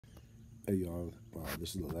Hey y'all,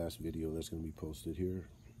 this is the last video that's going to be posted here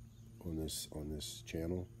on this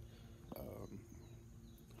channel. Um,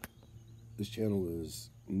 this channel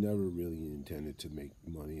is never really intended to make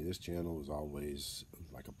money. This channel is always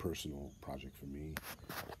like a personal project for me.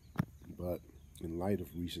 But in light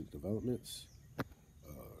of recent developments,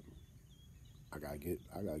 I gotta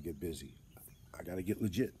get busy. I gotta get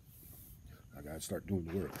legit. I gotta start doing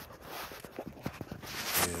the work.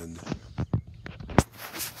 And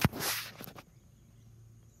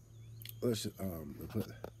let's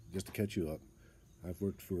just to catch you up. I've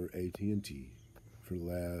worked for AT&T for the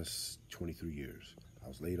last 23 years. I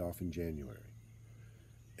was laid off in January,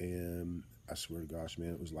 and I swear to gosh,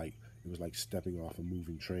 man, it was like stepping off a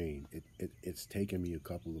moving train. It's taken me a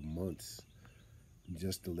couple of months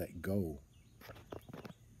just to let go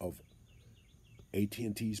of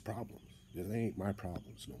AT&T's problems. They ain't my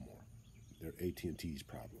problems no more. They're AT&T's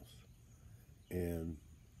problems. And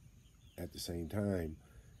at the same time,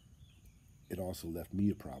 it also left me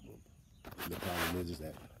a problem. And the problem is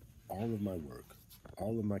that all of my work,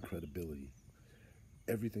 all of my credibility,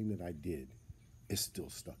 everything that I did is still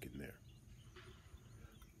stuck in there.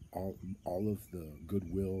 All of the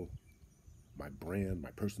goodwill, my brand,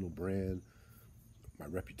 my personal brand, my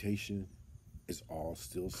reputation is all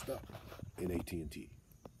still stuck in AT&T.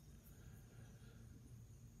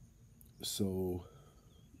 So,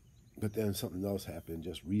 but then something else happened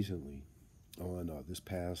just recently on this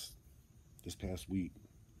past week.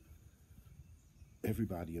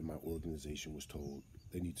 Everybody in my organization was told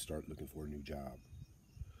they need to start looking for a new job.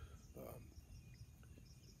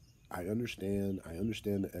 I understand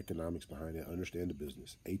the economics behind it. I understand the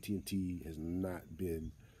business. AT&T has not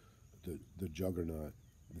been the juggernaut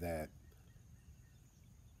that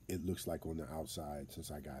it looks like on the outside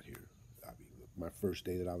since I got here. I mean, my first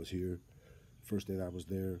day that I was here, first day that I was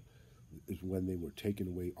there, is when they were taking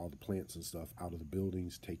away all the plants and stuff out of the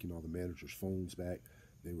buildings, taking all the managers' phones back.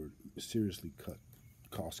 They were seriously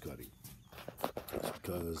cost cutting.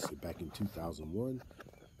 Because back in 2001,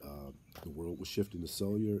 the world was shifting to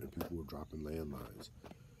cellular and people were dropping landlines.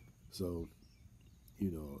 So,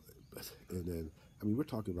 and then, I mean, we're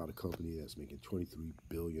talking about a company that's making $23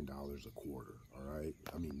 billion a quarter, all right?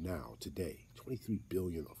 I mean, now, today, $23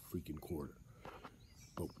 billion a freaking quarter.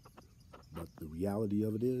 But the reality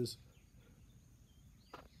of it is,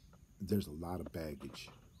 there's a lot of baggage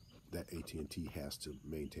that AT&T has to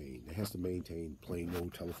maintain. It has to maintain plain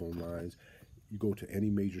old telephone lines. You go to any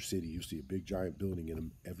major city, you see a big giant building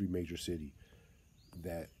in every major city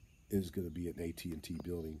that is going to be an AT&T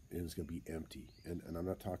building, and it's going to be empty. And I'm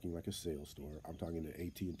not talking like a sales store. I'm talking an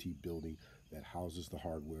AT&T building that houses the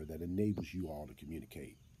hardware that enables you all to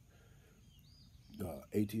communicate.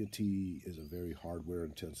 AT&T is a very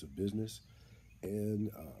hardware-intensive business, and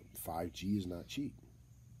 5G is not cheap.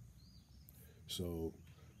 So,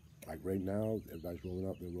 like right now, everybody's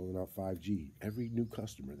they're rolling out 5G. Every new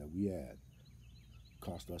customer that we add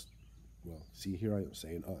cost us, well, see, here I am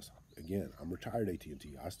saying us. Again, I'm retired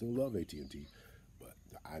AT&T. I still love AT&T, but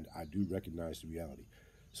I do recognize the reality.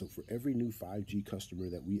 So for every new 5G customer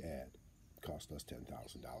that we add, it costs us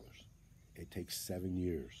 $10,000. It takes 7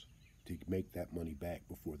 years to make that money back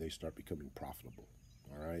before they start becoming profitable.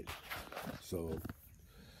 All right? So,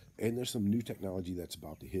 and there's some new technology that's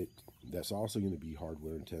about to hit that's also going to be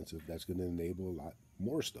hardware intensive. That's going to enable a lot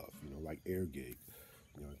more stuff, like air gig.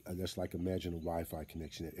 And that's like, imagine a Wi-Fi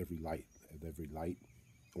connection at every light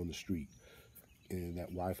on the street. And that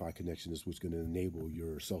Wi-Fi connection is what's going to enable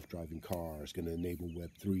your self-driving car. It's going to enable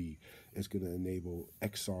Web3. It's going to enable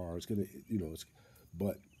XR. It's going to,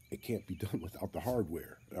 but it can't be done without the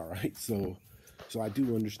hardware. All right. So I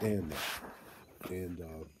do understand that. And,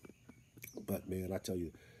 but man, I tell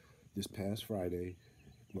you, this past Friday,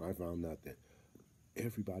 when I found out that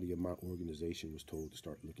everybody in my organization was told to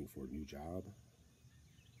start looking for a new job,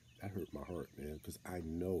 that hurt my heart, man, because I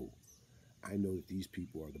know that these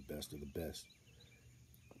people are the best of the best.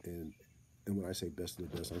 And when I say best of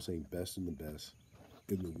the best, I'm saying best in the best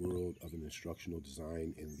in the world of an instructional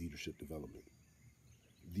design and leadership development.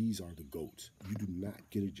 These are the GOATs. You do not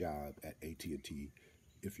get a job at AT&T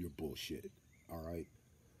if you're bullshit, all right?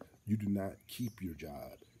 You do not keep your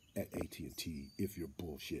job at AT&T if you're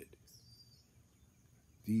bullshit.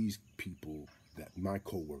 These people, that my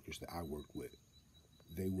coworkers that I work with,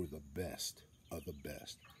 they were the best of the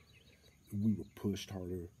best. We were pushed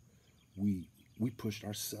harder. We pushed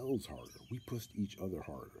ourselves harder. We pushed each other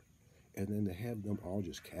harder. And then to have them all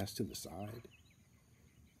just cast to the side,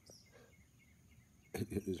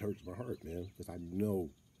 it hurts my heart, man, because I know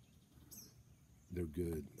they're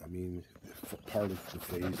good. I mean, part of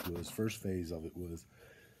the first phase of it was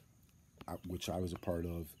which I was a part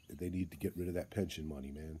of. They need to get rid of that pension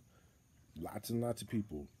money, man. Lots and lots of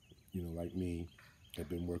people, like me, have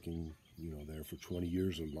been working, there for 20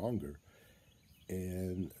 years or longer,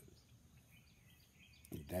 and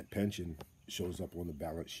that pension shows up on the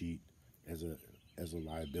balance sheet as a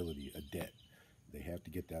liability, a debt. They have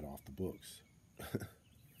to get that off the books.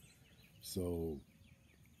 So,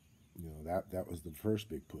 that was the first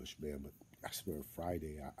big push, man. But I swear,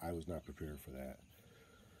 Friday, I was not prepared for that.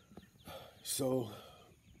 So,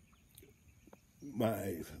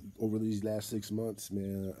 over these last 6 months,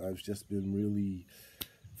 man, I've just been really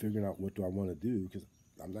figuring out what do I want to do, because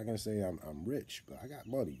I'm not gonna say I'm rich, but I got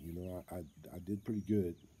money. I did pretty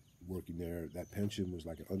good working there. That pension was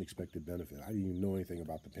like an unexpected benefit. I didn't even know anything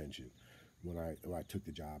about the pension when I took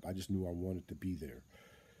the job. I just knew I wanted to be there,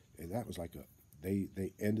 and that was like they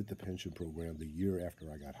ended the pension program the year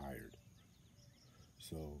after I got hired.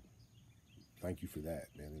 So thank you for that,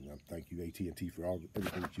 man, and thank you AT&T for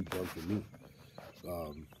everything that you've done for me.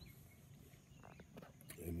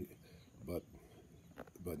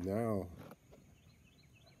 But now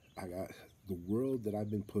I got the world that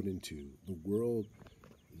I've been put into, the world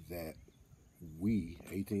that we,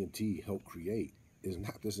 AT&T, helped create, is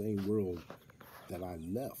not the same world that I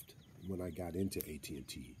left when I got into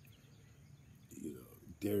AT&T.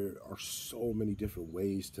 There are so many different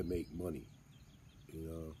ways to make money,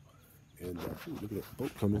 and look at that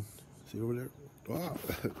boat coming. See over there? Wow.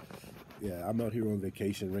 Yeah, I'm out here on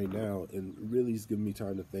vacation right now, and really it's giving me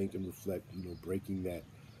time to think and reflect, breaking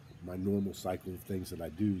my normal cycle of things that I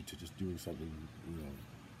do to just doing something,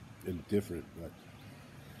 different.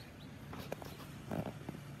 But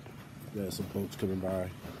yeah, some boats coming by.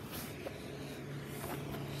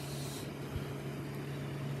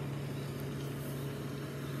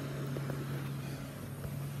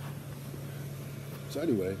 So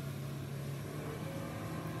anyway,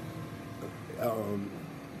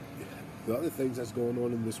 the other things that's going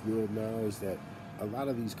on in this world now is that a lot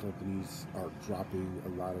of these companies are dropping a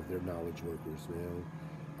lot of their knowledge workers, man.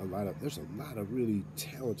 There's a lot of really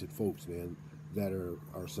talented folks, man, that are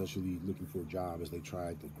essentially looking for a job as they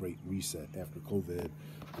tried the great reset after COVID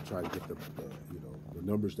to try to get the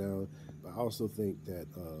numbers down. But I also think that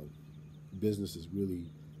business is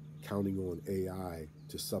really counting on AI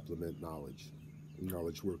to supplement knowledge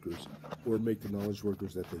workers, or make the knowledge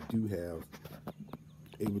workers that they do have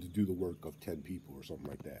able to do the work of 10 people or something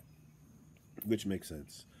like that, which makes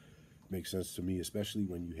sense. Makes sense to me, especially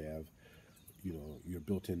when you have, your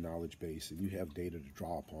built-in knowledge base and you have data to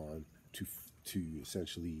draw upon to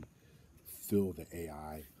essentially fill the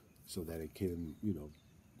AI so that it can,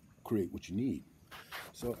 create what you need.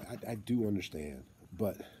 So I do understand,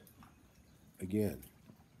 but again,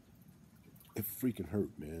 it freaking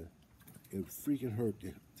hurt, man. It freaking hurt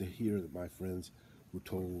to hear that my friends were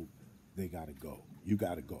told they gotta go. You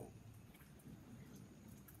gotta go.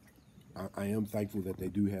 I am thankful that they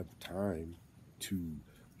do have time to,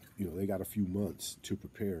 they got a few months to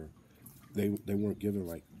prepare. They weren't given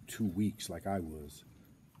like 2 weeks like I was.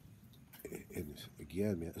 And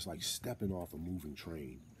again, man, it's like stepping off a moving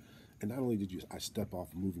train. And not only did I step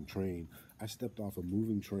off a moving train, I stepped off a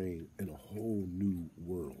moving train in a whole new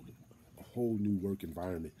world, a whole new work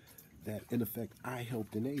environment that, in effect, I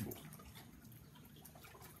helped enable.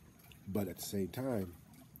 But at the same time,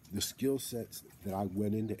 the skill sets that I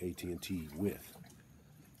went into AT&T with,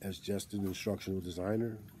 as just an instructional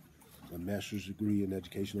designer, a master's degree in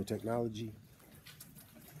educational technology,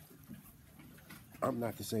 I'm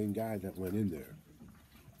not the same guy that went in there.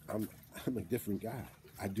 I'm a different guy.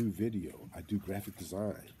 I do video, I do graphic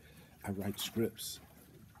design, I write scripts,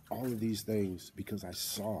 all of these things because I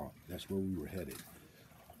saw that's where we were headed.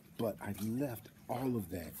 But I left all of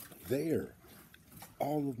that there.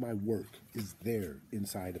 All of my work is there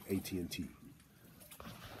inside of AT&T.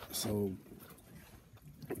 So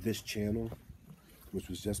this channel, which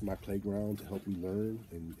was just my playground to help me learn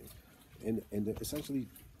and essentially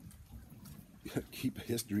keep a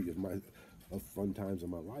history of fun times in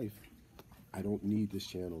my life, I don't need this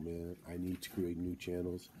channel, man. I need to create new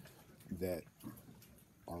channels that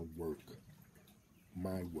are work,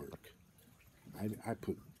 my work. I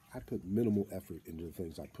put minimal effort into the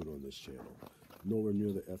things I put on this channel. Nowhere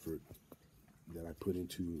near the effort that I put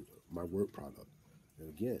into my work product. And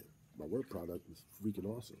again, my work product is freaking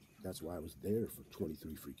awesome. That's why I was there for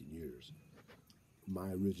 23 freaking years. My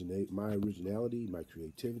originality, my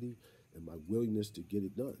creativity, and my willingness to get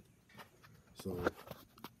it done. So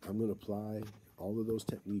I'm going to apply all of those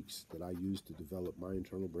techniques that I used to develop my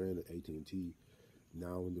internal brand at AT&T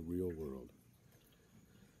now in the real world.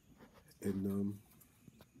 And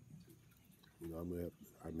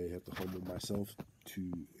I may have to humble myself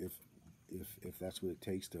to, if that's what it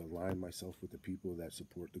takes to align myself with the people that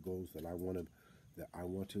support the goals that I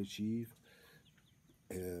want to achieve.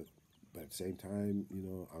 But at the same time, you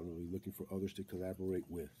know, I'm really looking for others to collaborate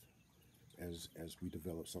with as we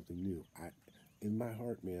develop something new. In my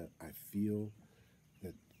heart, man, I feel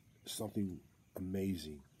that something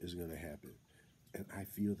amazing is going to happen, and I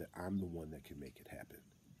feel that I'm the one that can make it happen.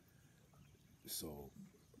 So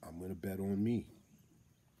I'm going to bet on me.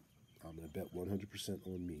 I'm going to bet 100%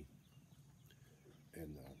 on me.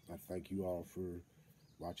 And I thank you all for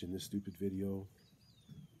watching this stupid video.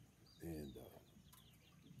 And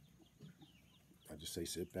I just say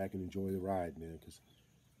sit back and enjoy the ride, man, because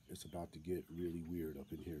it's about to get really weird up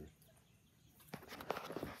in here.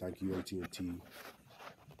 Thank you, AT&T,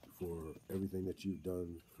 for everything that you've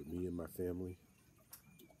done for me and my family,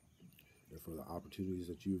 and for the opportunities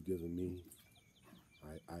that you've given me.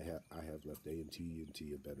 I have left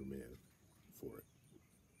AT&T a better man for it.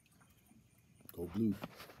 Go Blue.